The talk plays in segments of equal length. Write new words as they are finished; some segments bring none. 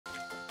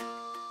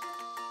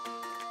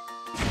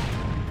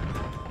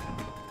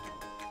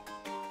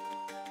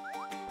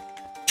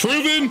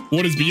proven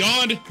what is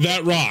beyond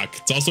that rock.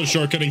 It's also a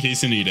shortcut in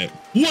case you need it.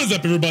 What is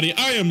up, everybody?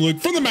 I am Luke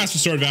from the Master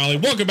Sword Valley.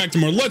 Welcome back to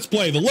more Let's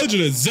Play The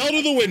Legend of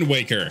Zelda the Wind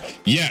Waker.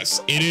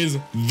 Yes, it is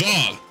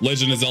the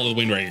Legend of Zelda the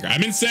Wind Waker. I've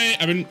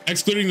been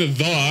excluding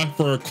the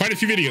for quite a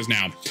few videos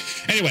now.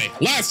 Anyway,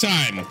 last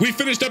time we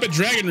finished up at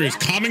Dragon Roost,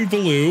 calming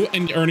Valoo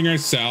and earning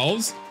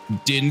ourselves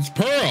Din's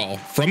Pearl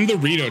from the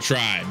Rito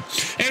tribe.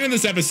 And in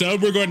this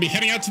episode, we're going to be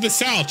heading out to the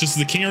south, just as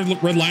the King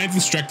of Red Lions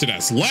instructed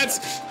us. Let's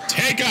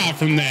take off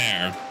from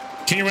there.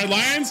 King of Red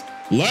Lions,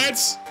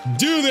 let's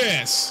do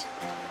this.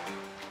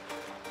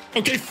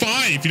 Okay,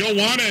 fine. If you don't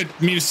want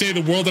me to save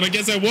the world, then I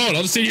guess I won't.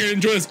 I'll just sit here and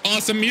enjoy this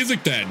awesome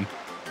music then.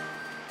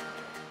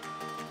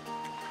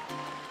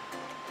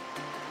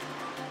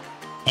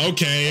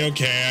 Okay,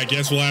 I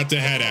guess we'll have to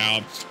head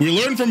out. We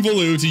learned from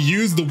Valoo to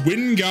use the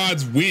Wind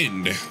God's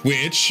Wind,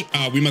 which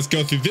we must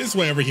go through this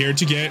way over here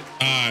to get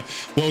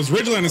what was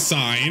originally on a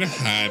sign.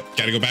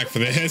 Gotta go back for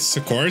this,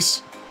 of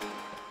course.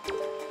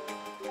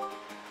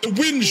 The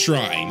Wind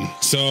Shrine.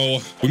 So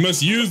we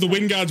must use the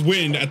Wind God's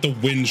Wind at the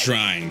Wind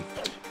Shrine.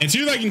 And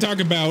see, I can talk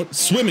about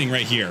swimming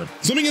right here.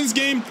 Swimming in this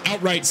game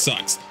outright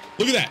sucks.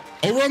 Look at that.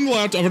 Over on the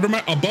left,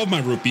 above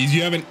my rupees,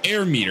 you have an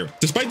air meter.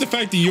 Despite the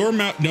fact that your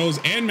nose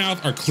and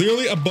mouth are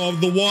clearly above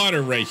the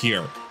water right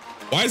here.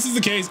 Why this is the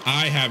case,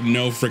 I have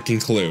no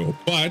freaking clue.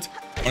 But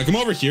when I come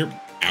over here,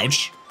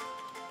 ouch.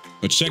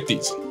 Let's check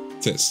these.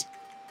 What's this?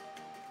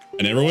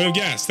 I never would have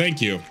guessed.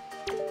 Thank you.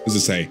 What does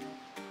it say?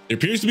 There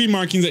appears to be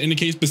markings that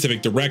indicate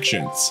specific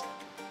directions.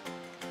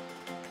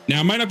 Now,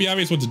 it might not be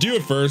obvious what to do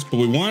at first, but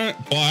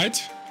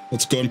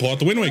let's go and pull out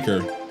the Wind Waker.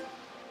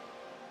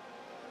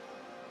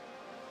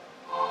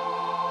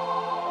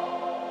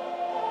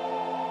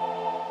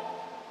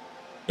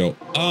 Go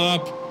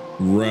up,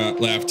 right,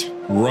 left,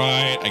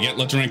 right. I get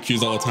left and right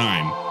cues all the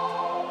time.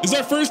 This is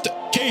our first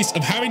case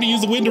of having to use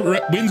the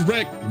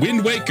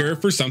Wind Waker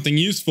for something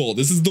useful.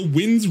 This is the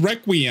Wind's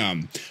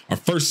Requiem, our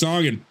first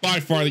song and by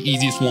far the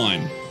easiest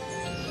one.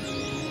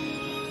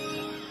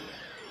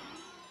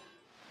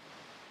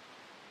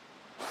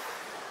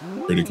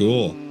 Pretty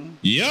cool.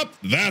 Yep,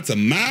 that's a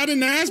mighty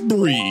nice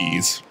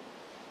breeze.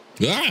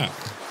 Ah,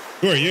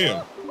 who are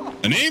you?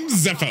 The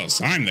name's Zephos.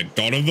 I'm the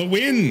god of the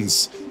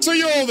winds. So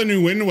you're the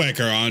new Wind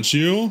Waker, aren't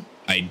you?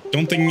 I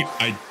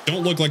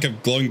don't look like a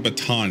glowing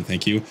baton,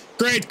 thank you.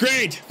 Great.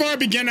 For a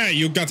beginner,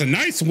 you got a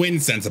nice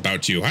wind sense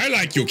about you. I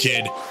like you,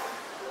 kid.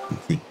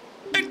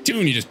 That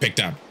tune you just picked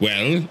up,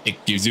 well,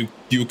 it gives you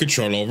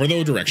control over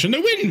the direction the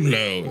wind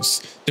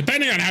blows.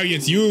 Depending on how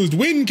it's used,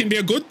 wind can be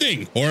a good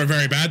thing or a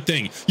very bad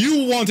thing.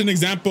 You want an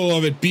example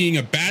of it being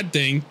a bad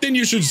thing, then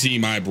you should see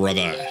my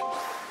brother.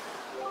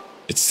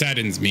 It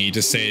saddens me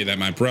to say that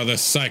my brother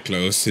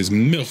Cyclos is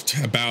miffed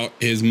about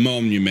his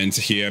monument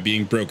here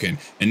being broken,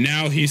 and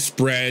now he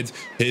spends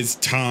his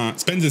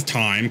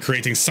time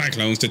creating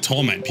cyclones to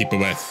torment people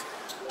with.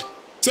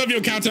 So if you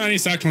encounter any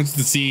cyclones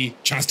to see,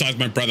 chastise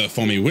my brother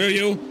for me, will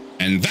you?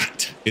 And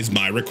that is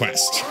my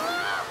request.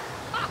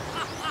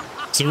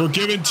 So we're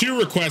given two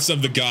requests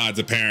of the gods,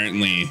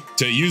 apparently,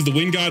 to use the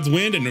Wind God's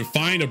Wind and to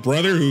find a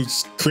brother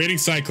who's creating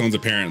cyclones,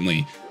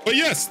 apparently. But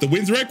yes, the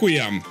Wind's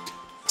Requiem.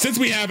 Since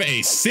we have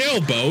a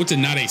sailboat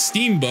and not a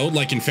steamboat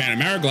like in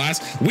Phantom Hourglass,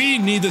 we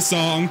need the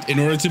song in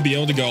order to be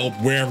able to go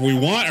wherever we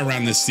want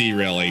around the sea,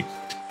 really.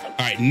 All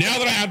right, now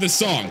that I have this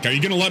song, are you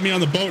gonna let me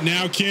on the boat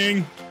now,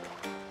 King?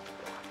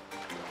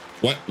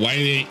 What? Why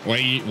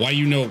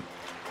you know?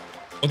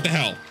 What the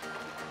hell?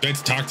 Do I have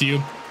to talk to you?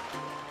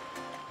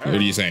 What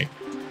do you say?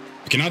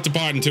 We cannot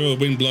depart until the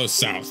wind blows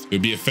south. It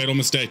would be a fatal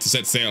mistake to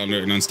set sail under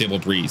an unstable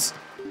breeze.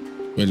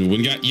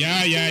 Wind guy?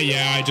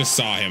 Yeah, I just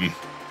saw him.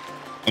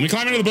 Let me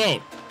climb into the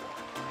boat.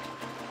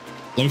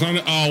 Let me climb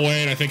to, oh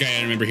wait, I think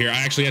I remember here. I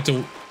actually have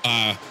to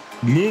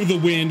move the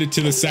wind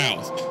to the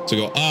south. So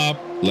go up,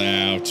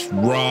 left,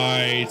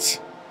 right.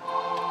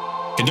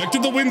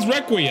 Conducted the Wind's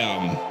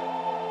Requiem.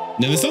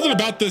 Now there's something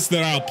about this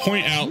that I'll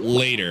point out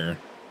later,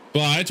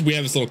 but we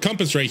have this little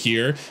compass right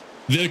here.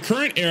 The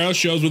current arrow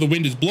shows where the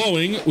wind is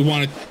blowing. We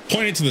want to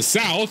point it to the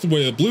south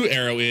where the blue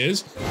arrow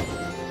is.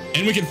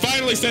 And we can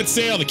finally set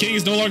sail. The king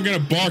is no longer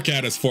going to bark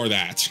at us for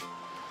that.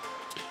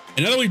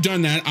 And now that we've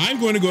done that,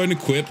 I'm going to go ahead and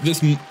equip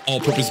this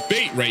all-purpose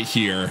bait right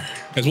here,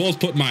 as well as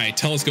put my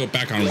telescope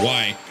back on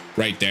Y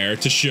right there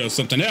to show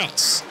something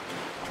else.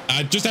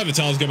 Just have the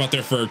telescope out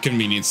there for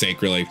convenience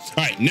sake, really. All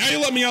right, now you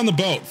let me on the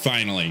boat,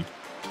 finally.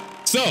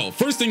 So,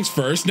 first things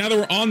first, now that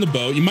we're on the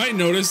boat, you might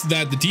notice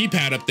that the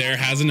D-pad up there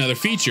has another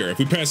feature. If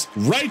we press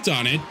right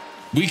on it,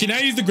 we can now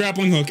use the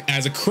grappling hook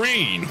as a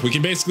crane. We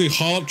can basically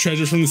haul up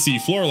treasures from the sea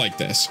floor like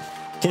this.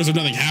 Of course, if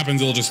nothing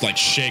happens, it'll just like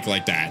shake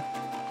like that.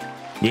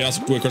 We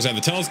also, of course, have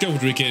the telescope,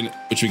 which we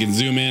can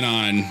zoom in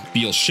on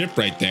Beale's ship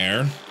right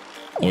there.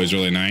 Always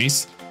really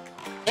nice.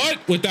 But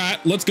with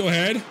that, let's go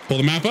ahead, pull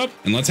the map up,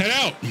 and let's head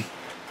out.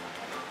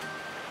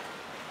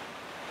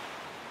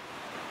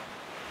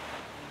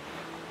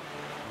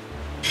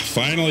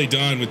 Finally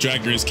done with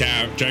Dragon Roost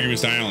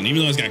Island,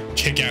 even though it's got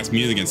kick-ass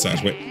music and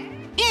such. Wait,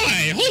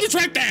 oi, hold it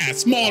right there,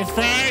 small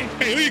fry.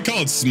 Hey, who do you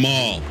call it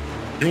small?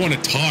 You want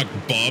to talk,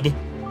 bub?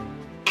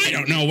 I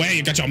don't know where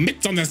you got your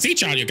mitts on the sea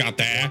chart you got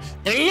there,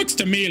 but it looks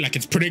to me like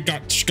it's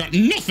got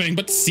nothing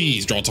but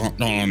seas drawn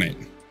on it.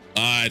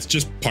 It's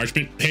just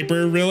parchment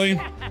paper, really.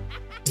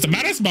 What's the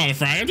matter, small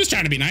fry? I'm just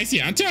trying to be nice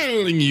here. I'm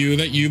telling you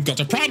that you've got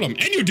a problem,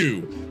 and you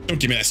do. Don't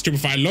give me that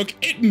stupefied look.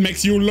 It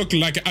makes you look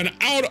like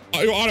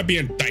you ought to be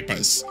in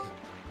diapers.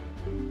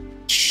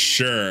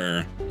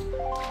 Sure.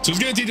 So he's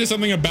gonna teach us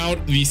something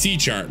about the sea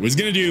chart. What he's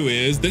gonna do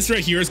is, this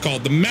right here is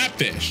called the map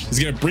fish. He's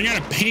gonna bring out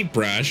a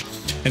paintbrush,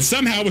 and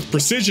somehow with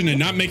precision and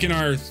not making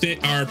our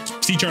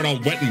sea chart all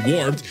wet and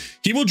warped,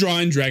 he will draw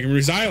in Dragon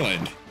Roost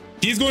Island.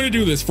 He's going to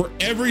do this for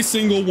every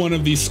single one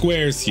of these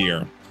squares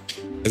here.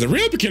 There's a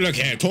real peculiar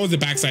hair towards the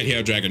backside here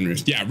of Dragon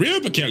Roost. Yeah, real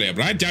peculiar,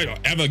 but I doubt you'll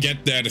ever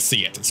get there to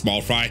see it,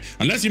 small fry.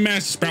 Unless you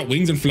manage to sprout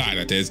wings and fly,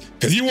 that is,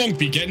 because you won't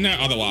be getting there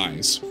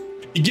otherwise.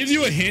 He gives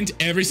you a hint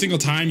every single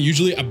time,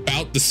 usually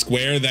about the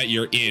square that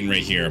you're in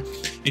right here.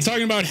 He's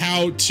talking about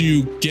how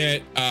to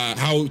get,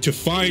 how to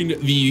find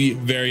the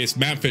various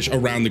mapfish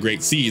around the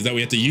Great Seas, that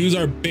we have to use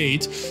our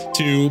bait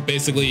to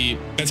basically,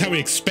 that's how we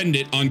expend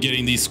it on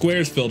getting these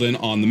squares filled in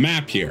on the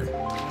map here.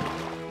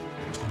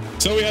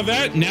 So we have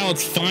that. Now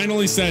it's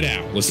finally set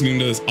out, listening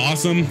to this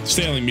awesome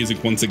sailing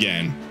music once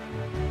again.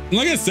 And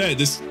like I said,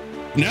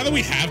 now that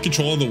we have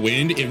control of the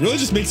wind, it really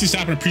just makes you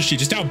stop and appreciate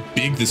just how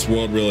big this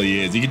world really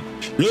is. You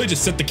can really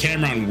just set the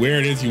camera on where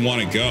it is you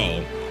want to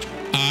go.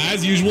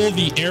 As usual,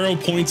 the arrow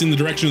points in the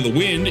direction of the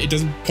wind. It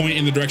doesn't point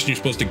in the direction you're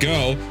supposed to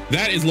go.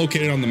 That is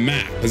located on the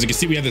map. As you can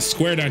see, we have this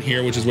square down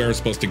here, which is where we're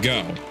supposed to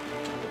go.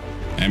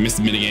 I missed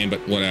the minigame,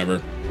 but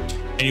whatever.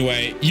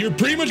 Anyway, you're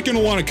pretty much going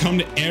to want to come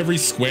to every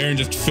square and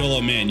just fill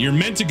them in. You're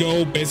meant to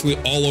go basically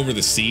all over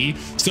the sea.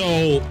 So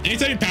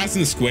anytime you pass in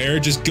the square,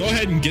 just go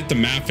ahead and get the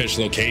mapfish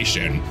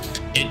location.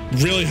 It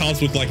really helps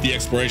with like the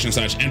exploration and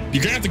such. And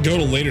you're going to have to go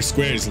to later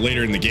squares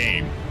later in the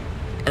game,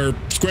 or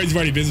squares you've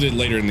already visited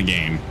later in the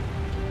game.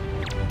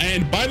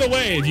 And by the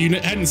way, if you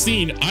hadn't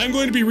seen, I'm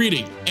going to be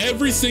reading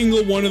every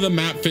single one of the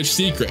mapfish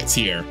secrets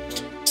here.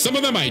 Some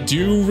of them I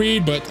do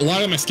read, but a lot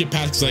of them I skip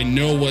past because I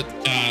know what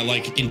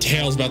like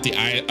entails about the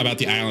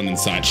island and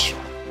such.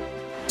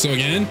 So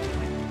again,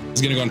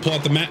 he's gonna go and pull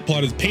out the map, pull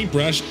out his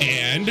paintbrush,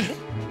 and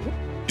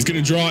he's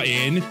gonna draw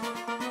in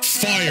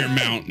Fire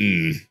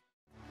Mountain.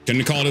 Couldn't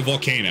have called it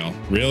volcano.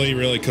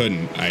 Really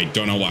couldn't. I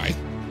don't know why.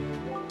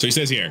 So he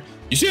says here,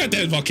 you see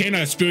that volcano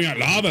that's spewing out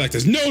lava like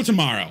there's no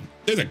tomorrow.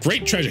 There's a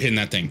great treasure hidden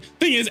in that thing.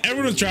 Thing is,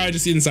 everyone's tried to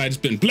see inside, it's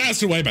been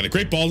blasted away by the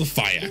great balls of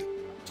fire.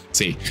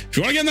 See, if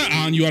you want to get on that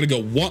island, you ought to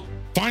go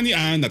find the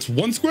island that's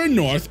 1 square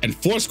north and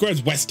 4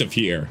 squares west of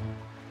here.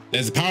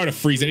 There's the power to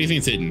freeze anything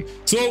that's hidden.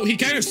 So he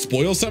kind of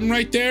spoils something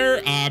right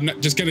there. I'm not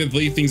just gonna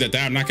leave things at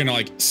that. I'm not gonna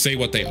like say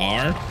what they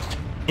are.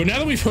 But now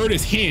that we've heard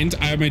his hint,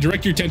 I may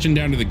direct your attention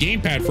down to the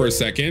gamepad for a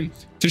second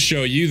to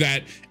show you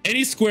that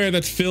any square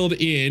that's filled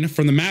in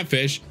from the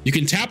mapfish, you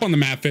can tap on the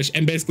mapfish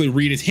and basically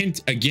read his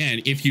hint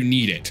again if you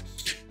need it.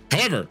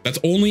 However, that's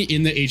only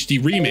in the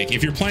HD remake.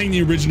 If you're playing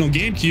the original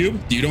GameCube,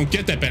 you don't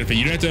get that benefit.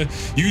 You have to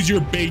use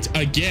your bait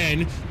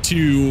again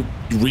to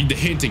read the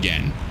hint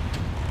again.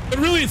 But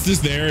really, it's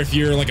just there if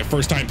you're like a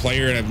first-time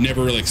player and have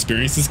never really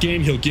experienced this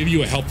game. He'll give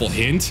you a helpful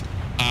hint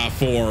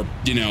for,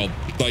 you know,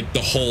 like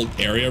the whole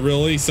area,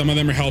 really. Some of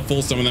them are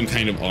helpful, some of them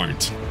kind of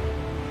aren't.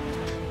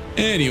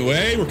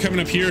 Anyway, we're coming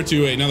up here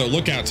to another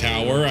lookout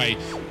tower. I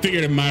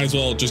figured I might as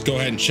well just go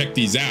ahead and check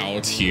these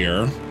out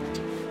here,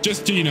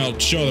 just to, you know,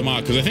 show them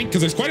off, because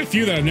there's quite a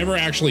few that I've never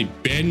actually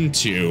been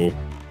to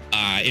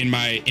in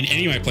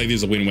any of my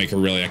playthroughs of Wind Waker.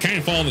 Really, I kind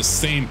of follow the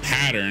same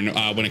pattern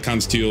when it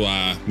comes to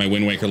my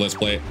Wind Waker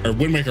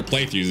Wind Waker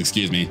playthroughs,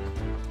 excuse me.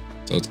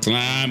 So let's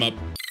climb up.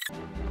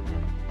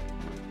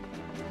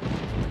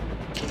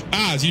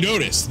 As you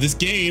notice, this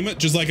game,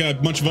 just like a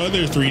bunch of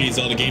other 3D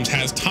Zelda games,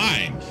 has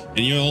time, and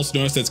you also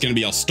notice that it's going to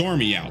be all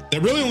stormy out.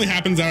 That really only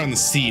happens out on the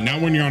sea,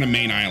 not when you're on a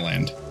main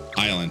island.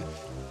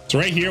 So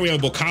right here we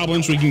have a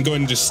bokoblin, so we can go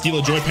ahead and just steal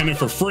a joy pendant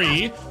for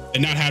free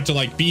and not have to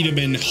like beat him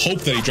and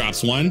hope that he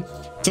drops one.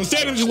 So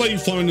instead, I'm just letting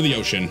you flow into the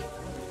ocean.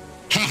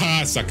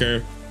 Haha,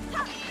 sucker.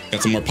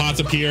 Got some more pots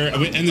up here,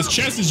 and this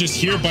chest is just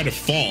here by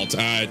default.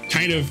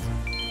 Kind of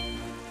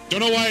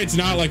don't know why it's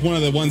not like one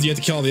of the ones you have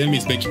to kill all the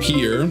enemies to make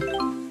here.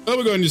 But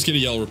we'll go ahead and just get a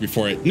yellow rupee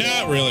for it.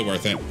 Not really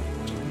worth it.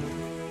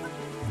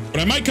 But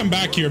I might come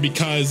back here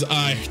because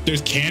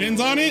there's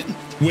cannons on it,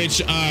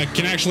 which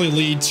can actually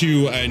lead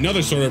to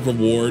another sort of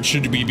reward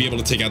should we be able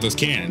to take out those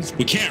cannons.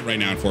 We can't right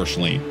now,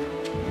 unfortunately.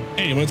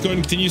 Anyway, let's go ahead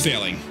and continue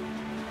sailing.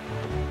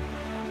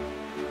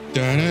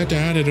 So as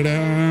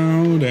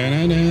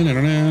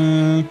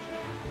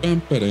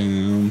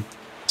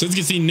you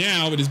can see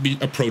now, it is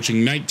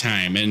approaching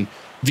nighttime, and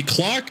the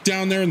clock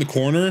down there in the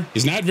corner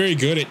is not very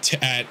good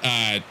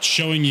at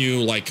showing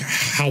you like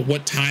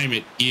what time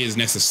it is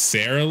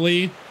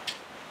necessarily.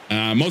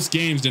 Most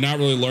games did not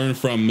really learn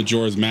from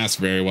Majora's Mask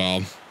very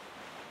well.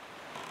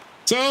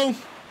 So,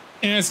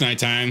 yeah, it's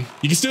nighttime.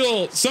 You can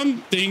still,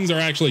 some things are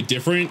actually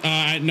different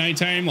at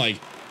nighttime. Like,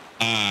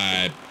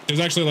 there's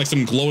actually like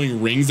some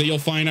glowing rings that you'll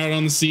find out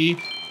on the sea.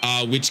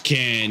 which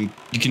you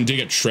can dig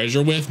a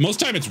treasure with. Most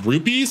time it's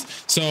rupees,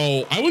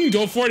 so I wouldn't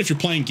go for it if you're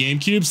playing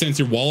GameCube since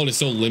your wallet is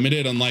so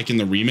limited, unlike in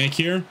the remake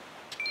here.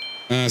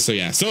 So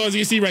yeah, so as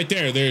you can see right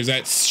there, there's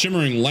that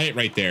shimmering light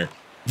right there.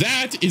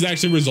 That is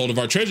actually a result of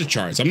our treasure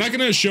charts. I'm not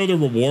going to show the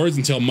rewards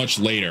until much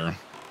later.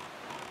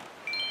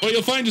 But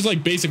you'll find just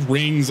like basic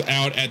rings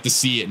out at the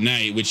sea at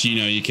night, which, you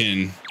know, you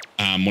can, what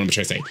am I trying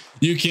to say?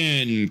 You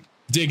can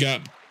dig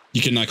up,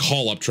 you can like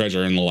haul up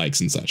treasure and the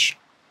likes and such.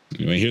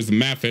 Anyway, here's the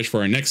map fish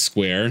for our next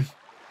square.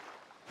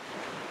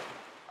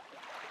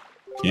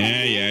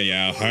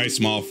 Yeah. Hi,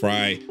 small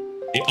fry.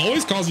 It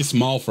always calls you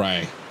small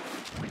fry.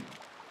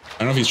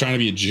 I don't know if he's trying to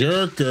be a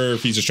jerk or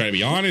if he's just trying to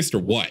be honest or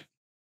what.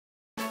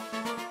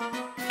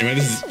 Anyway,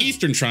 this is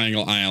Eastern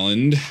Triangle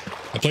Island,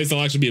 a place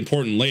that'll actually be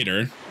important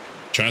later.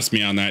 Trust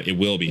me on that, it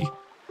will be.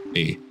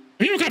 Hey,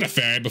 have you ever caught a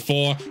fairy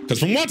before? Because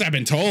from what I've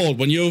been told,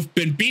 when you've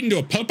been beaten to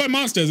a pulp by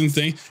monsters and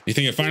things, you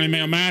think you finally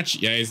made a match?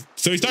 Yeah, he's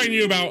talking to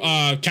you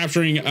about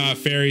capturing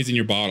fairies in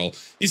your bottle.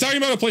 He's talking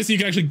about a place that you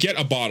can actually get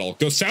a bottle.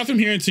 Go south from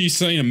here until you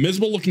see a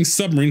miserable looking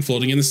submarine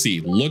floating in the sea.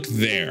 Look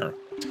there.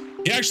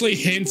 He actually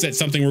hints at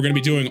something we're going to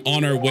be doing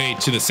on our way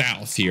to the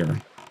south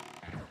here.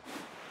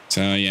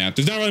 So yeah,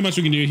 there's not really much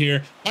we can do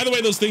here. By the way,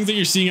 those things that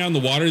you're seeing out in the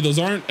water, those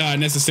aren't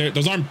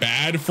those aren't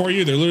bad for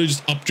you. They're literally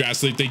just updrafts,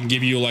 so they can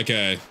give you like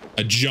a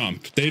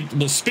jump. They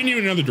will spin you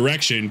in another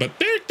direction, but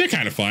they're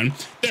kind of fun.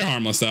 They're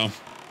harmless though.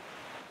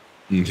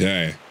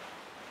 Okay.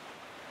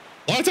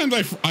 A lot of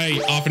times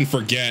I often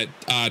forget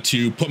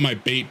to put my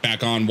bait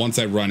back on once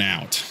I run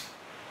out.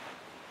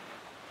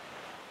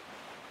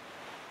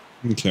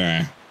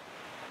 Okay.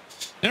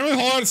 Not really a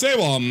whole lot to say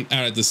while I'm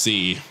out at the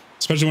sea,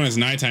 especially when it's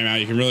nighttime out.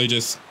 You can really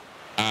just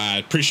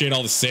appreciate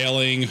all the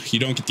sailing. You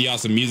don't get the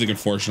awesome music,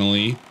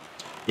 unfortunately.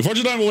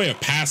 Unfortunately, I don't have a way of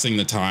passing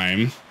the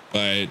time,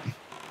 but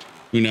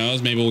who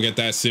knows? Maybe we'll get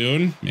that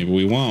soon. Maybe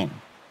we won't.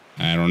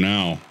 I don't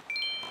know.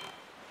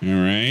 All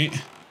right.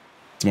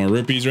 Some more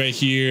rupees right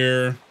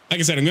here. Like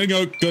I said, I'm going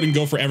to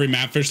go for every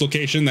mapfish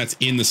location that's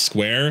in the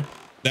square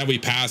that we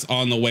pass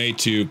on the way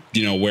to,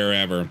 you know,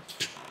 wherever.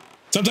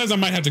 Sometimes I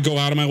might have to go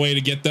out of my way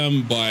to get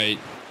them, but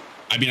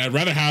I mean, I'd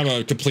rather have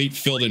a complete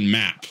filled-in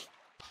map.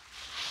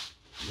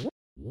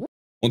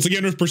 Once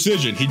again, with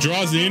precision, he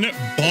draws in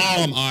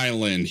Bomb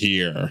Island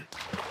here.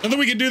 Nothing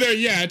we can do there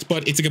yet,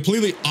 but it's a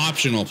completely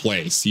optional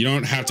place. You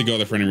don't have to go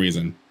there for any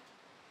reason.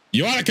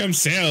 You ought to come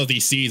sail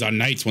these seas on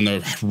nights when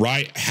the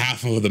right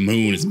half of the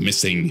moon is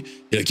missing.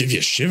 It'll give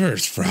you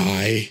shivers,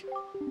 Fry. I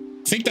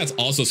think that's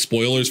also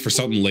spoilers for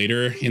something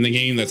later in the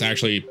game that's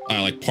actually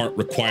like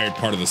required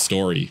part of the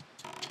story.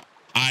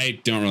 I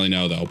don't really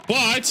know though,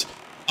 but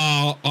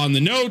on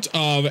the note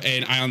of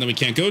an island that we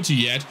can't go to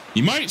yet,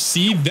 you might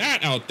see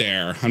that out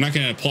there. I'm not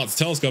going to pull out the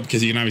telescope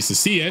because you can obviously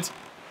see it.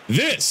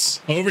 This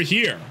over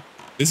here.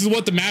 This is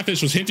what the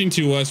mapfish was hinting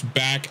to us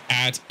back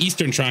at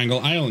Eastern Triangle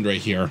Island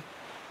right here.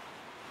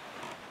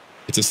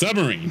 It's a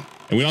submarine.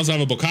 And we also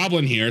have a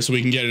bokoblin here so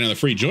we can get another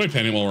free joy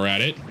pendant while we're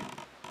at it.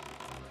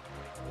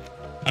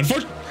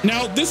 Unfortunately,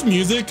 now this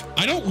music,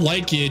 I don't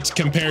like it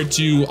compared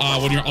to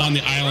when you're on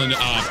the island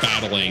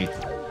battling.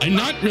 I'm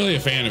not really a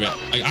fan of it.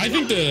 Like, I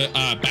think the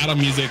battle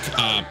music,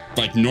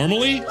 like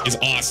normally, is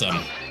awesome.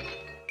 I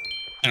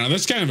don't know,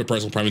 that's kind of a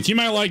personal preference. You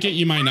might like it,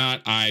 you might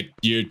not.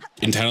 You're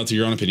entitled to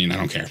your own opinion. I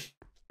don't care.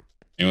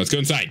 Anyway, let's go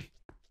inside.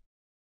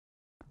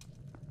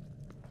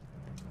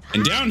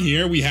 And down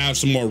here we have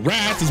some more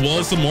rats as well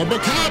as some more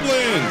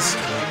bokoblins.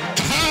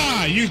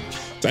 Ha!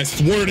 I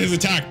thwarted his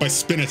attack by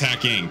spin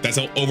attacking. That's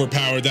how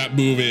overpowered that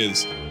move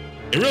is.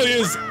 It really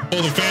is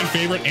both a fan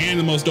favorite and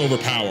the most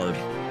overpowered.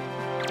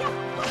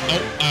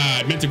 Oh,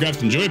 I meant to grab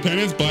some joy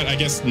pendants, but I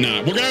guess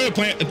not. We're gonna have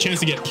a chance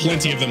to get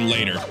plenty of them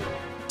later.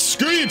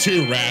 Screw you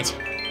too, rat.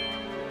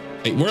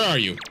 Hey, where are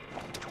you?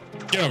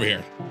 Get over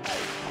here.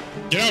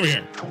 Get over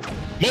here.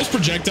 Most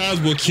projectiles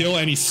will kill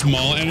any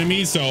small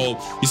enemies,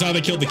 so you saw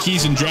they killed the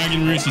keys in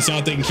Dragon Roost. You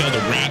saw they can kill the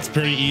rats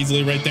pretty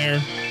easily right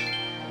there.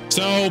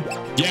 So,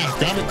 yeah,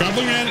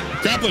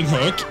 grappling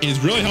hook is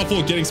really helpful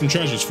at getting some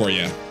treasures for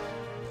you.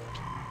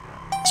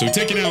 So we've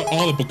taken out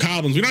all the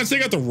bokoblins. We don't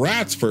take out the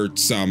rats for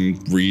some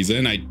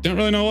reason. I don't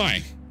really know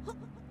why.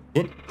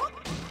 Whoop.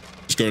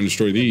 Just go and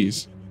destroy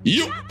these.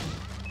 Yo!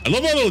 I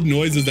love all the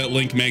noises that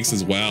Link makes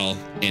as well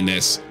in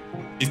this.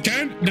 It's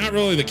kind of not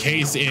really the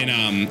case in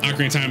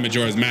Ocarina of Time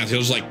Majora's Mask. He'll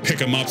just like pick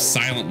them up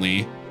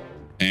silently.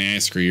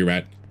 Screw you,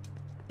 rat.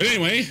 But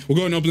anyway, we'll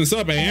go and open this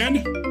up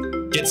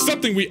and get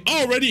something we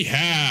already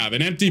have,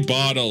 an empty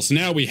bottle. So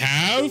now we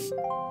have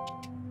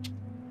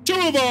 2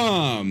 of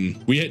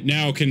them. We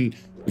now can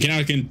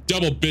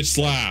double bitch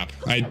slap.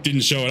 I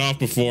didn't show it off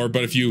before,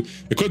 but if you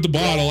equip the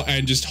bottle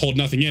and just hold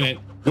nothing in it,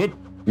 whoop,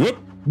 whoop,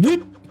 whoop.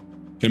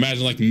 You can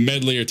imagine like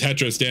Medley or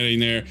Tetra standing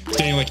there,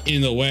 staying like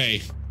in the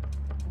way.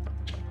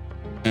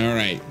 All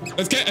right,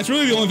 that's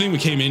really the only thing we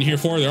came in here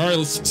for. There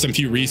are some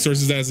few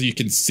resources, as you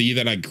can see,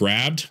 that I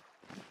grabbed,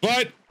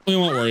 but we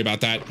won't worry about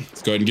that.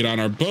 Let's go ahead and get on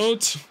our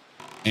boat.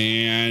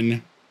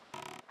 And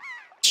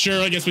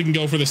sure, I guess we can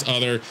go for this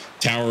other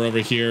tower over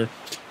here.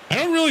 I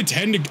don't really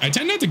tend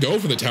not to go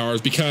for the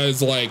towers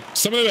because like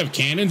some of them have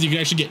cannons. You can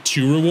actually get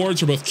 2 rewards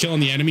for both killing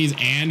the enemies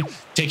and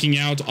taking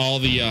out all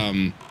the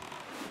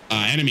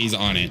enemies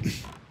on it,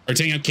 or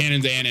taking out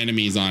cannons and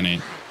enemies on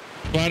it.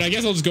 But I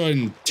guess I'll just go ahead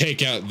and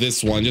take out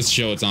this one just to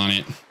show it's on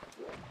it.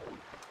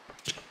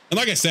 And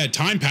like I said,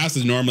 time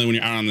passes normally when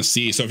you're out on the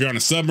sea. So if you're on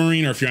a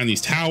submarine or if you're on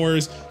these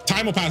towers,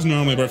 time will pass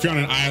normally. But if you're on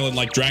an island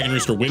like Dragon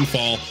Roost or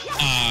Windfall,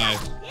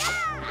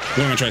 what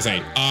am I trying to say?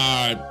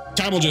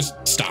 Time will just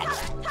stop.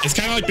 It's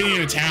kind of like being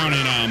in a town in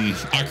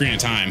Ocarina of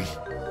Time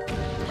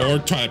or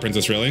Twilight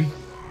Princess, really.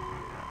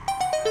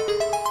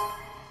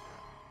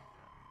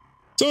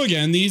 So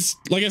again, these,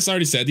 like I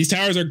already said, these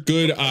towers are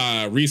good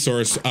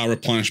resource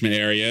replenishment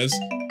areas.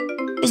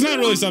 It's not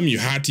really something you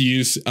had to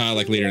use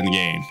like later in the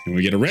game. And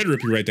we get a red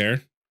rupee right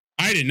there.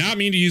 I did not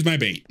mean to use my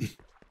bait.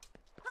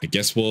 I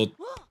guess we'll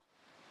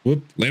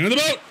land on the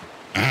boat.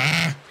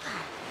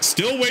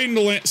 Still waiting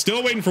to land,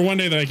 still waiting for one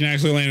day that I can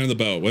actually land on the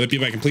boat, whether it be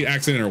by complete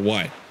accident or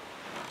what.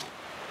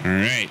 All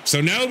right, so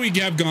now that we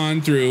have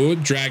gone through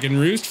Dragon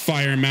Roost,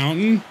 Fire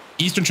Mountain,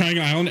 Eastern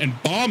Triangle Island,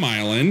 and Bomb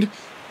Island,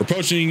 we're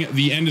approaching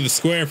the end of the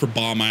square for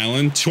Bomb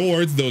Island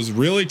towards those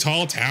really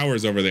tall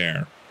towers over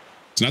there.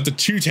 It's not the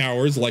 2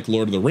 towers like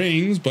Lord of the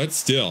Rings, but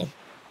still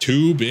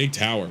 2 big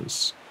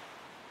towers.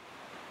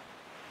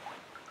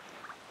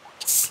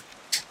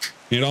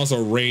 It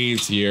also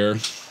rains here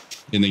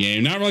in the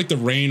game. Not like the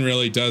rain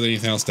really does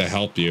anything else to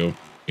help you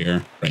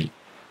here, right?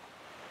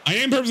 I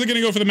am purposely going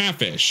to go for the map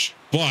fish,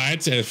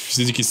 but as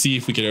you can see,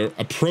 if we could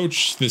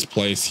approach this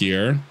place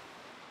here,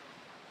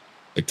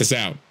 check this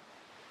out.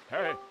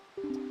 Hey.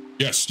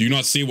 Yes, do you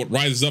not see what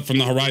rises up from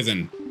the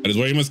horizon? That is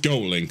where you must go,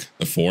 Link,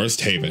 the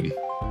Forest Haven.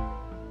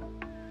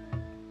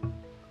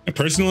 And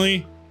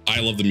personally,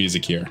 I love the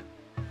music here.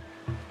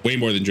 Way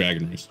more than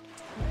Dragon Roost.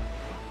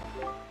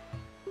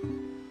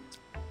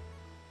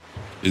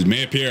 It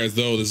may appear as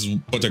though this is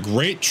but a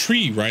great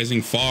tree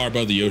rising far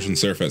above the ocean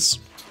surface,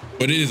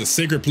 but it is a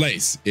sacred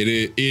place.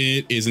 It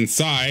is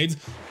inside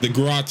the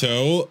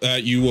grotto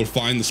that you will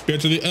find the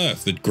spirit of the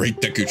earth, the great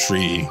Deku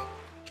Tree.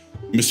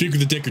 You must speak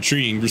with the Deku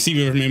Tree and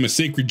receive from him a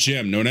sacred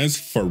gem known as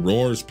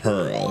Farore's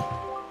Pearl.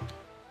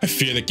 I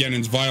fear that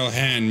Ganon's vile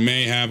hand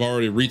may have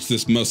already reached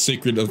this most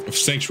sacred of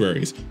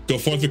sanctuaries. Go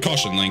forth with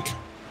caution, Link. All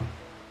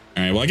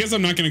right, well, I guess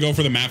I'm not going to go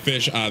for the map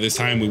fish this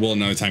time. We will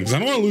another time because I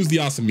don't want to lose the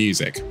awesome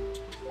music.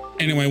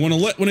 Anyway,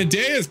 when a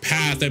day has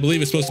passed, I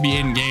believe it's supposed to be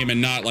in game and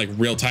not like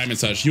real time and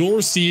such, you'll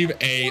receive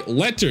a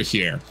letter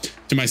here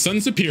to my son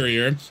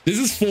superior. This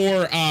is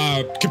for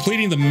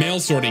completing the mail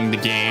sorting in the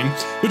game,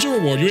 which will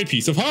reward you a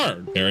piece of heart.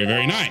 Very,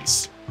 very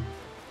nice.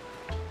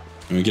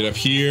 Let me get up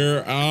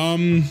here.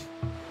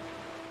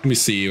 Let me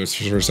see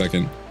for a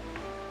second.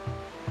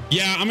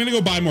 Yeah, I'm gonna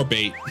go buy more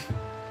bait.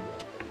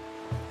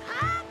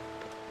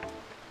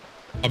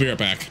 I'll be right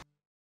back.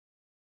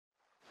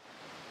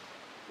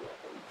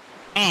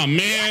 Oh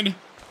man. All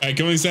right,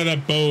 going inside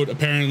that boat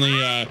apparently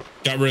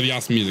got rid of the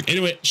awesome music.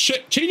 Anyway,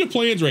 change of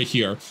plans right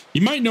here.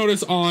 You might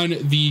notice on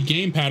the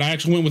gamepad, I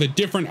actually went with a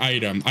different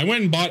item. I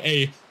went and bought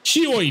a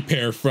Chioi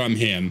pair from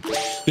him.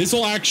 This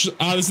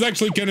is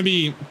actually going to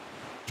be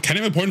kind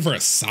of important for a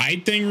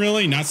side thing,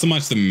 really, not so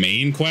much the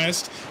main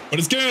quest, but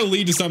it's going to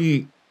lead to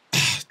some.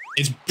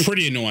 It's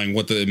pretty annoying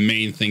what the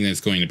main thing is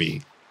going to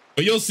be,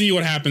 but you'll see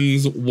what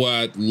happens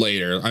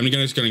later. I'm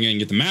just going to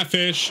get the map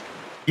fish.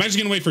 I'm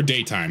actually going to wait for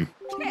daytime.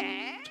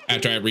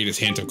 After I read his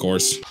hint, of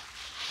course.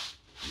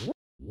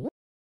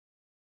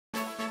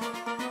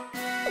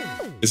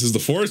 This is the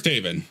Forest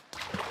Haven.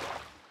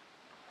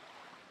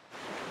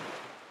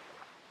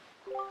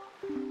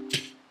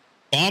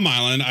 Bomb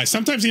Island. I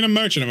sometimes seen a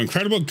merchant of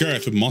incredible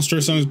girth with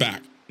monsters on his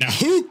back. Now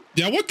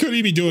what could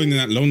he be doing in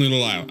that lonely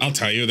little island? I'll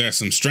tell you, there's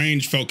some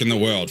strange folk in the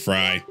world,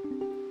 Fry.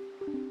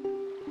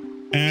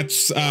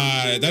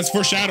 That's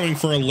foreshadowing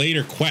for a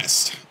later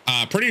quest.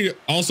 Pretty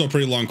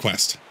long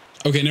quest.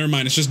 Okay, never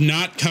mind. It's just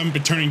not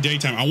turning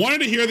daytime. I wanted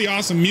to hear the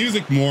awesome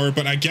music more,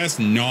 but I guess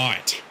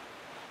not.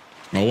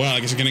 Oh well, I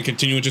guess we're gonna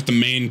continue with just the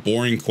main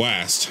boring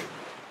quest.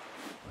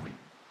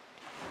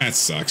 That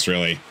sucks,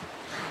 really.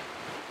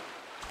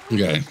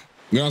 Okay. I'm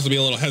gonna also be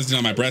a little hesitant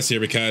on my breaths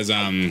here because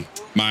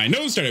my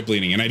nose started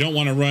bleeding and I don't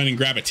want to run and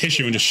grab a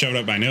tissue and just shove it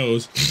up my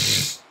nose.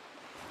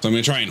 So I'm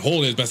gonna try and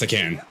hold it as best I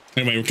can.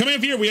 Anyway, we're coming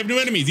up here. We have new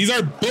enemies. These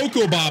are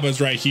Boko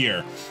Babas right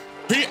here.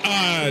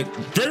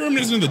 Very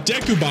reminiscent of the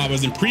Deku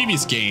Babas in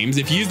previous games.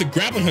 If you use the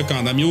grappling hook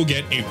on them, you will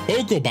get a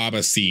Boko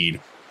Baba seed,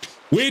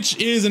 which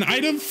is an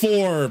item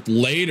for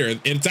later.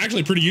 It's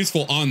actually pretty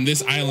useful on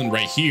this island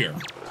right here.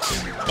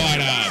 But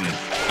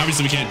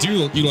obviously we can't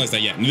utilize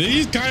that yet. And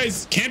these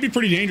guys can be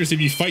pretty dangerous if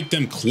you fight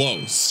them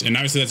close. And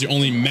obviously that's your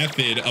only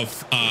method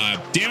of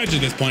damage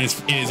at this point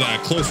is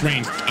close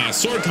range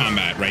sword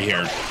combat right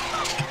here.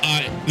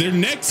 Their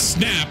necks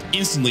snap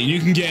instantly. You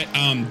can get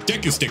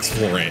Deku sticks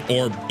for it,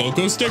 or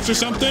Boko sticks or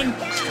something,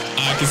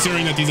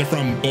 considering that these are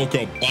from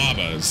Boko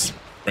Babas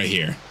right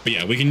here. But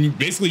yeah, we can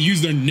basically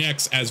use their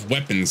necks as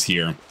weapons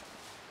here,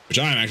 which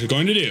I'm actually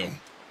going to do.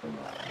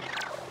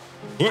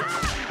 Whoop,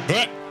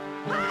 whoop.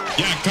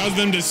 Yeah, cause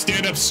them to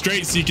stand up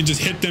straight so you can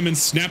just hit them and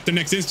snap their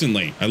necks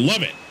instantly. I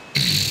love it.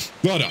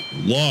 Well, I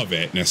don't love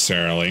it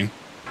necessarily.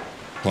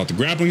 Pull out the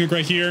grappling hook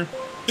right here.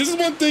 This is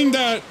one thing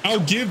that I'll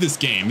give this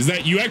game, is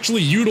that you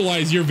actually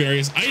utilize your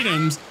various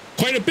items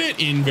quite a bit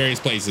in various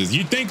places.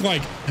 You'd think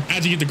like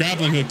as you get the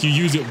grappling hook, you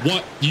use it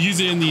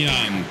in the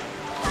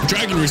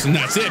Dragon Roost and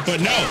that's it.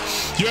 But no,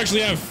 you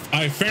actually have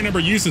a fair number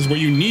of uses where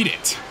you need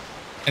it.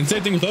 And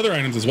same thing with other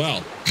items as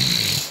well.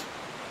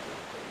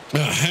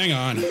 Hang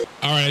on.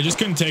 All right, I just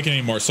couldn't take it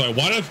anymore. So I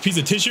wadded up a piece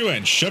of tissue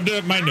and shoved it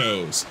up my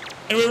nose.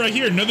 Anyway, right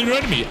here, another new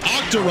enemy,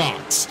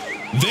 Octoroks.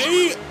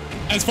 They,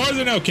 as far as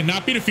I know,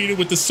 cannot be defeated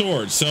with the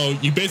sword. So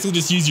you basically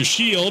just use your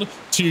shield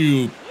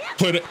to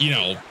put,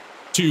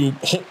 to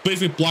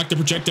basically block the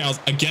projectiles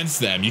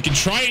against them. You can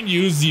try and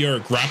use your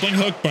grappling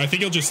hook, but I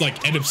think you'll just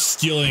like end up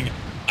stealing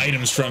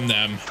items from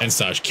them and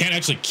such. Can't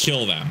actually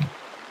kill them,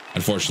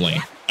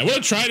 unfortunately. I would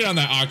have tried it on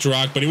that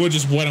Octorok, but it would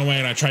just went away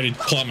and I tried to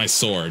pull out my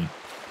sword.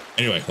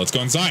 Anyway, let's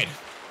go inside.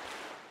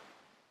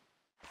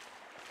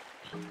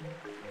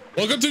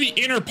 Welcome to the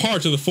inner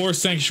part of the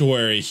Forest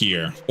Sanctuary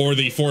here, or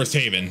the Forest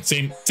Haven.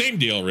 Same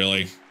deal,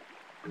 really.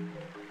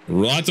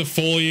 Lots of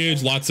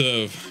foliage, lots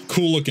of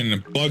cool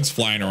looking bugs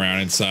flying around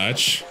and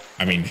such.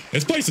 I mean,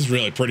 this place is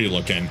really pretty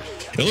looking.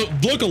 It'll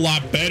look a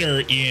lot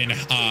better in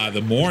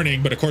the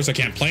morning, but of course I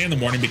can't play in the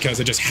morning because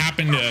it just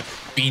happened to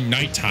be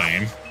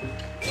nighttime.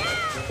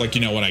 Like,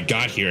 when I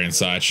got here and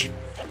such.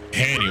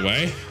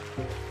 Anyway.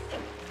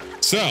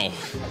 So,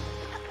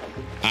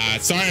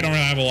 sorry I don't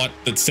really have a lot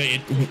to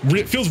say.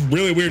 It feels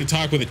really weird to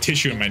talk with a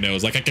tissue in my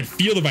nose. Like I can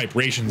feel the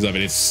vibrations of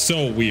it. It's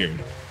so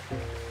weird.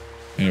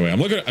 Anyway,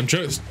 I'm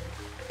just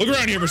look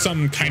around here for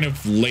something kind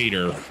of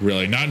later,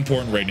 really. Not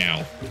important right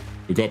now.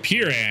 We go up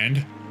here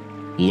and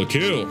look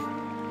who.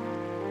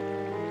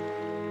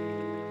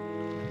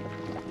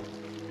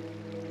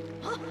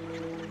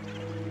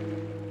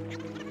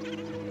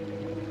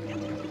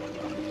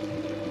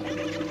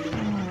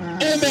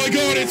 Oh my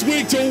god, it's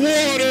weak to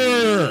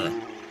water!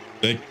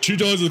 The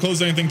Chujo is the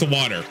closest anything to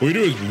water. What we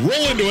do is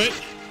roll into it,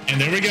 and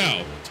there we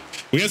go.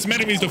 We have some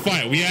enemies to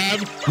fight. We have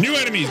new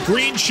enemies,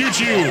 green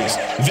choo-choos.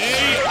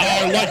 They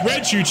are like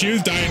red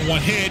choo-choos, die in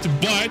one hit,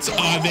 but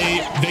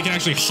they can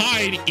actually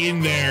hide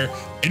in their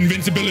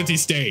invincibility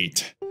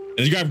state.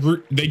 And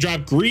they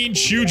drop green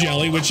chew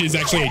jelly, which is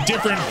actually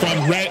different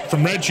from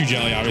red chew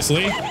jelly,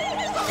 obviously.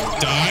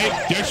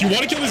 Die. You actually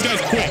want to kill these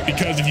guys quick,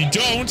 because if you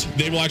don't,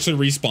 they will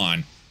actually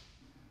respawn.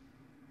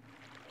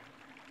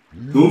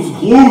 Those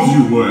clothes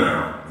you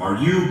wear, are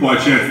you by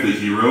chance the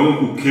hero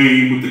who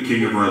came with the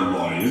King of Red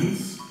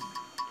Lions?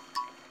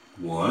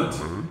 What?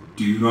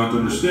 Do you not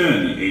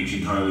understand the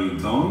ancient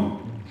Hylian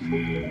tongue?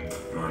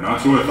 You're not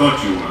who I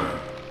thought you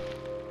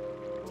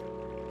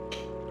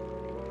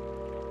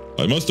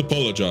were. I must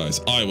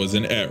apologize, I was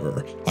in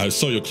error. I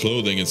saw your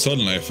clothing and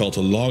suddenly I felt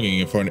a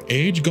longing for an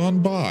age gone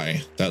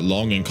by. That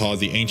longing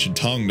caused the ancient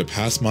tongue to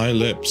pass my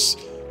lips.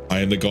 I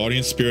am the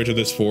guardian spirit of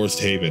this forest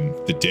haven,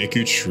 the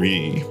Deku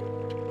Tree.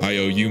 I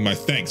owe you my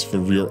thanks for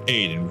your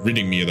aid in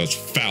ridding me of those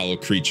foul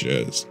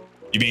creatures.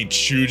 You mean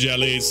chew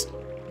jellies?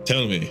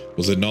 Tell me,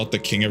 was it not the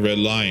King of Red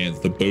Lions,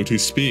 the boat who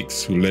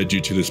speaks, who led you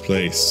to this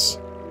place?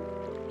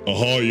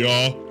 Aha,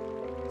 yeah.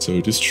 So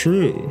it is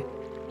true.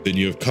 Then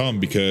you have come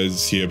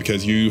because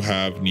you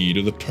have need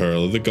of the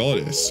pearl of the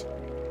goddess.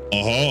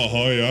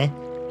 Aha, yeah.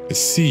 I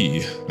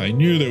see. I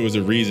knew there was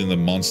a reason the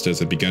monsters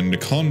had begun to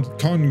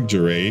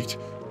congregate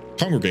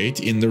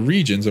in the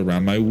regions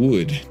around my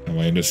wood. Now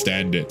I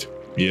understand it.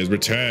 He has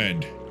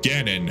returned.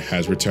 Ganon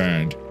has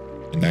returned.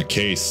 In that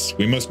case,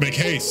 we must make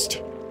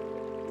haste.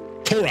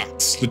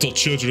 Koroks, little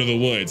children of the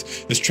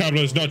woods, this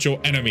traveler is not your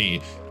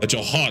enemy. Let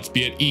your hearts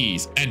be at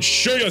ease and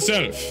show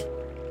yourself.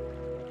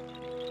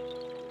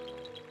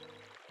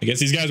 I guess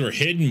these guys were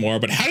hidden more,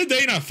 but how did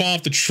they not fall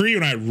off the tree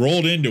when I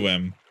rolled into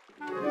him?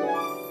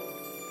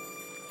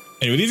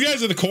 Anyway, these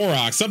guys are the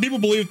Koroks. Some people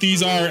believe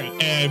these are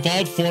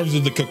evolved forms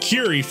of the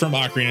Kokiri from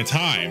Ocarina of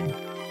Time.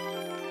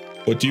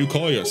 What do you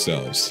call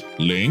yourselves?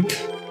 Link?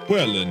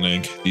 Well then,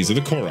 Link, these are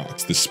the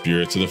Koroks, the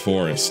spirits of the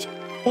forest.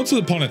 Once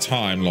upon a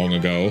time, long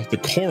ago, the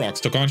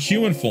Koroks took on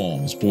human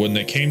forms, but when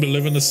they came to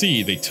live in the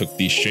sea, they took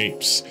these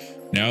shapes.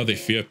 Now they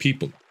fear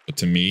people, but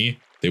to me,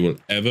 they will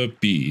ever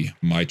be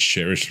my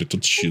cherished little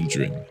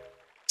children.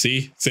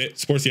 See, it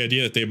supports the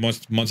idea that they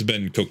must have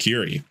been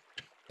Kokiri.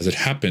 As it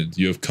happens,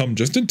 you have come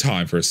just in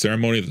time for a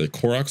ceremony that the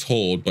Koroks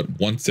hold but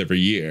once every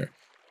year.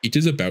 It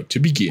is about to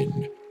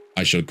begin.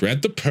 I shall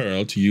grant the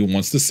pearl to you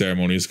once the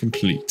ceremony is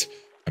complete.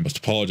 I must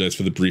apologize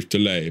for the brief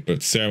delay, but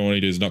the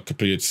ceremony is not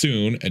completed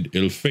soon, and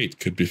ill fate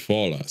could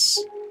befall us.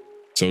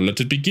 So let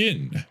it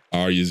begin.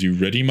 Are you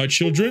ready, my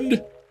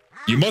children?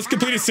 You must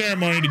complete a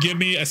ceremony to give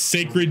me a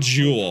sacred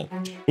jewel.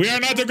 We are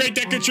not the great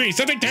Deku Tree.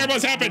 Something terrible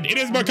has happened. It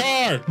is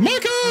Makar.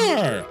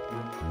 Makar!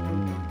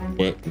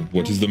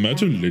 What is the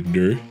matter,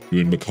 Linder?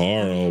 You and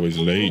Makar are always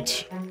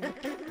late.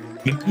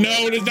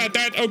 No, it is not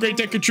that. Oh, great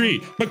Deku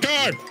Tree.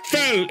 Makar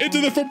fell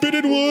into the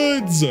Forbidden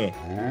Woods.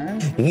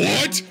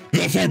 What?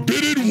 The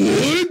Forbidden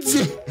Woods?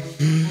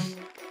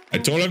 I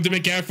told him to be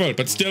careful,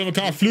 but still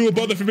Makar flew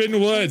above the Forbidden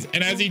Woods,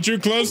 and as he drew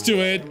close to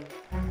it...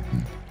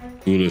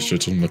 Foolish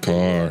little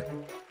Makar.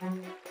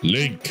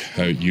 Link,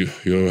 you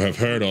have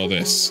heard all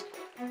this.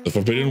 The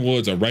Forbidden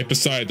Woods are right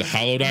beside the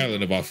hallowed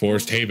island of our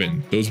forest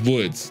haven. Those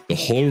woods, the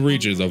whole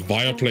region is a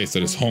vile place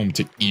that is home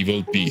to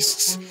evil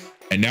beasts.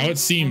 And now it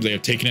seems they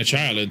have taken a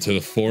child into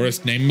the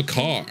forest named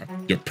Makar.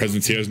 Your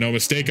presence here is no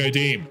mistake, I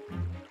deem.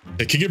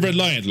 The King of Red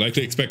Lions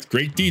likely expects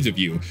great deeds of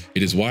you.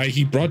 It is why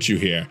he brought you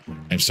here.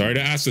 I'm sorry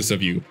to ask this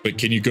of you, but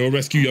can you go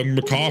rescue young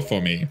Makar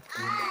for me?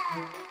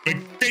 But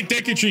great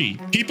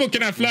Deku, people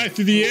cannot fly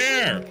through the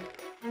air.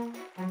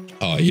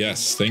 Ah,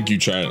 yes, thank you,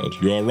 child.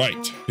 You are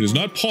right. It is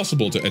not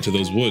possible to enter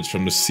those woods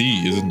from the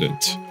sea, isn't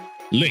it?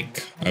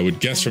 Link, I would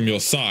guess from your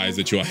size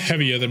that you are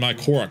heavier than my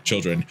Korok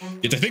children,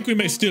 yet I think we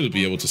may still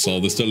be able to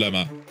solve this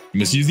dilemma. You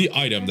must use the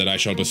item that I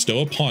shall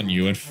bestow upon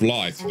you and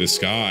fly through the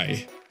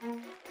sky.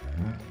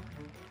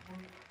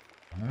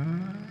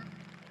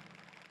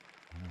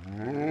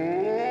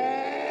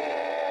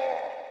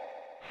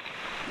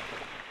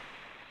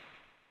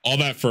 All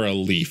that for a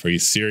leaf. Are you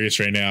serious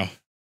right now?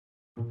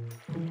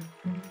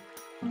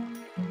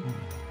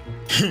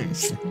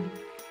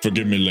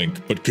 Forgive me,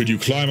 Link, but could you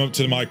climb up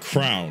to my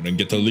crown and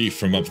get the leaf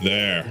from up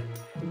there?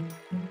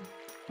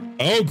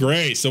 Oh,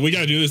 great. So we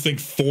gotta do this thing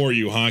for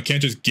you, huh?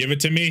 Can't just give it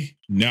to me?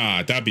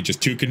 Nah, that'd be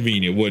just too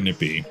convenient, wouldn't it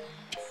be?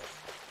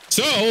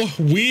 So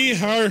we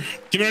are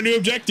given our new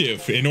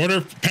objective.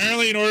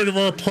 Apparently in order for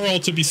our pearl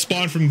to be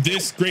spawned from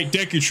this great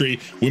Deku tree,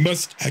 we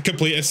must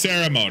complete a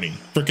ceremony.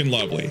 Freaking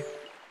lovely.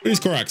 What does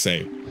Korok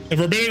say? The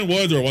Forbidden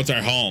Woods were once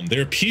our home. They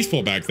were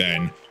peaceful back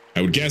then.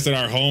 I would guess that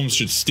our homes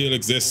should still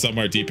exist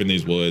somewhere deep in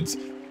these woods.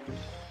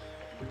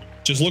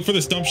 Just look for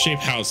the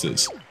stump-shaped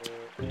houses.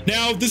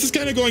 Now, this is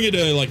kind of going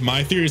into like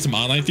my theories, some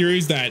online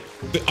theories that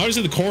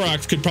obviously the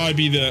Koroks could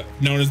probably be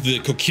known as the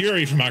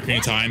Kokiri from Ocarina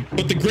of Time,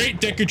 but the Great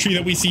Deku Tree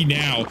that we see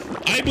now,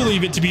 I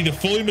believe it to be the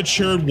fully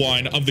matured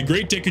one of the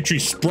Great Deku Tree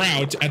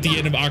sprout at the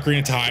end of Ocarina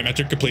of Time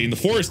after completing the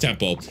Forest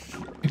Temple.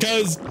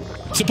 Because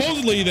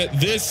supposedly that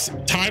this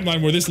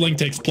timeline where this link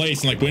takes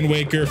place in like Wind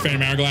Waker,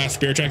 Phantom Hourglass,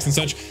 Spirit Tracks and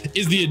such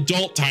is the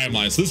adult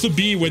timeline. So this would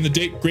be when the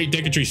Great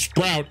Deku Tree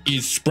sprout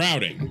is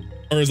sprouting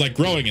or is like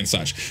growing and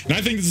such. And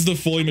I think this is the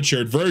fully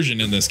matured version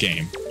in this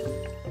game.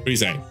 What do you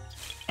say?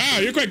 Oh,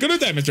 you're quite good at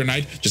that, Mr.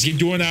 Knight. Just keep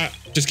doing that.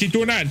 Just keep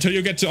doing that until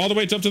you get to all the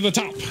way up to the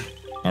top.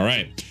 All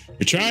right.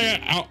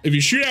 If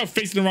you shoot out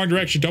facing the wrong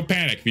direction, don't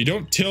panic. If you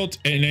don't tilt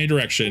in any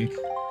direction,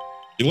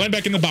 you land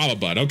back in the Baba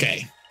Bud.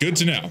 Okay. Good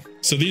to know.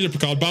 So these are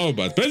called Baba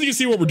Buds. But as you can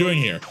see what we're doing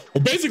here,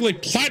 we're basically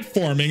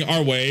platforming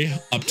our way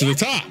up to the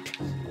top.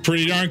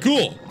 Pretty darn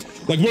cool.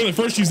 Like one of the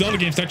first few Zelda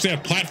games to actually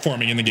have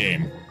platforming in the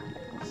game.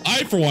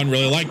 I, for one,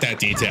 really like that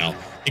detail.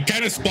 It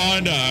kind of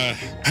spawned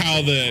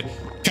how the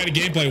kind of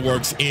gameplay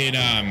works in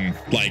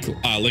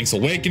Link's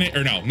Awakening,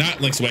 or no,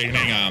 not Link's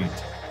Awakening.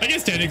 I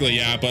guess technically,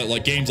 yeah, but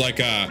like games like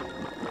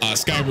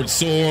Skyward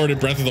Sword and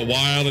Breath of the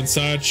Wild and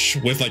such,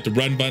 with like the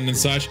run button and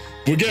such.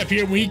 We get up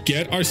here and we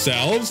get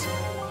ourselves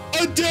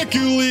a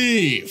Deku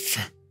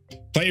Leaf.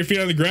 Plant your feet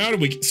on the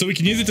ground so we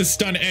can use it to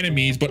stun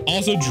enemies, but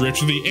also drift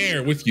through the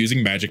air with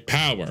using magic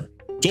power.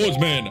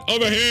 Swordsman,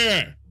 over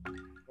here!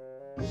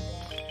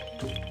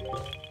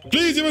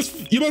 Please,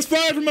 you must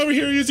fly from over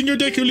here using your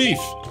Deku Leaf.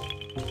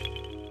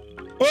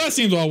 Well, that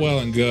seems all well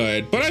and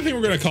good, but I think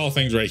we're gonna call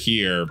things right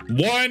here.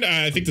 One,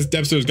 I think this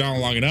episode has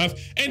gone long enough,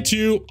 and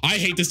two, I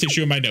hate this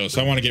tissue in my nose,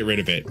 so I want to get rid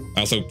of it.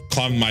 I also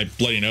clogged my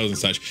bloody nose and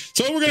such,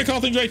 so we're gonna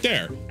call things right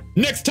there.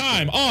 Next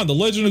time on The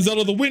Legend of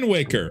Zelda: The Wind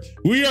Waker,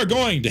 we are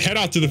going to head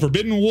out to the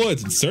Forbidden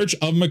Woods in search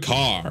of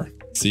Makar.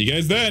 See you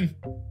guys then.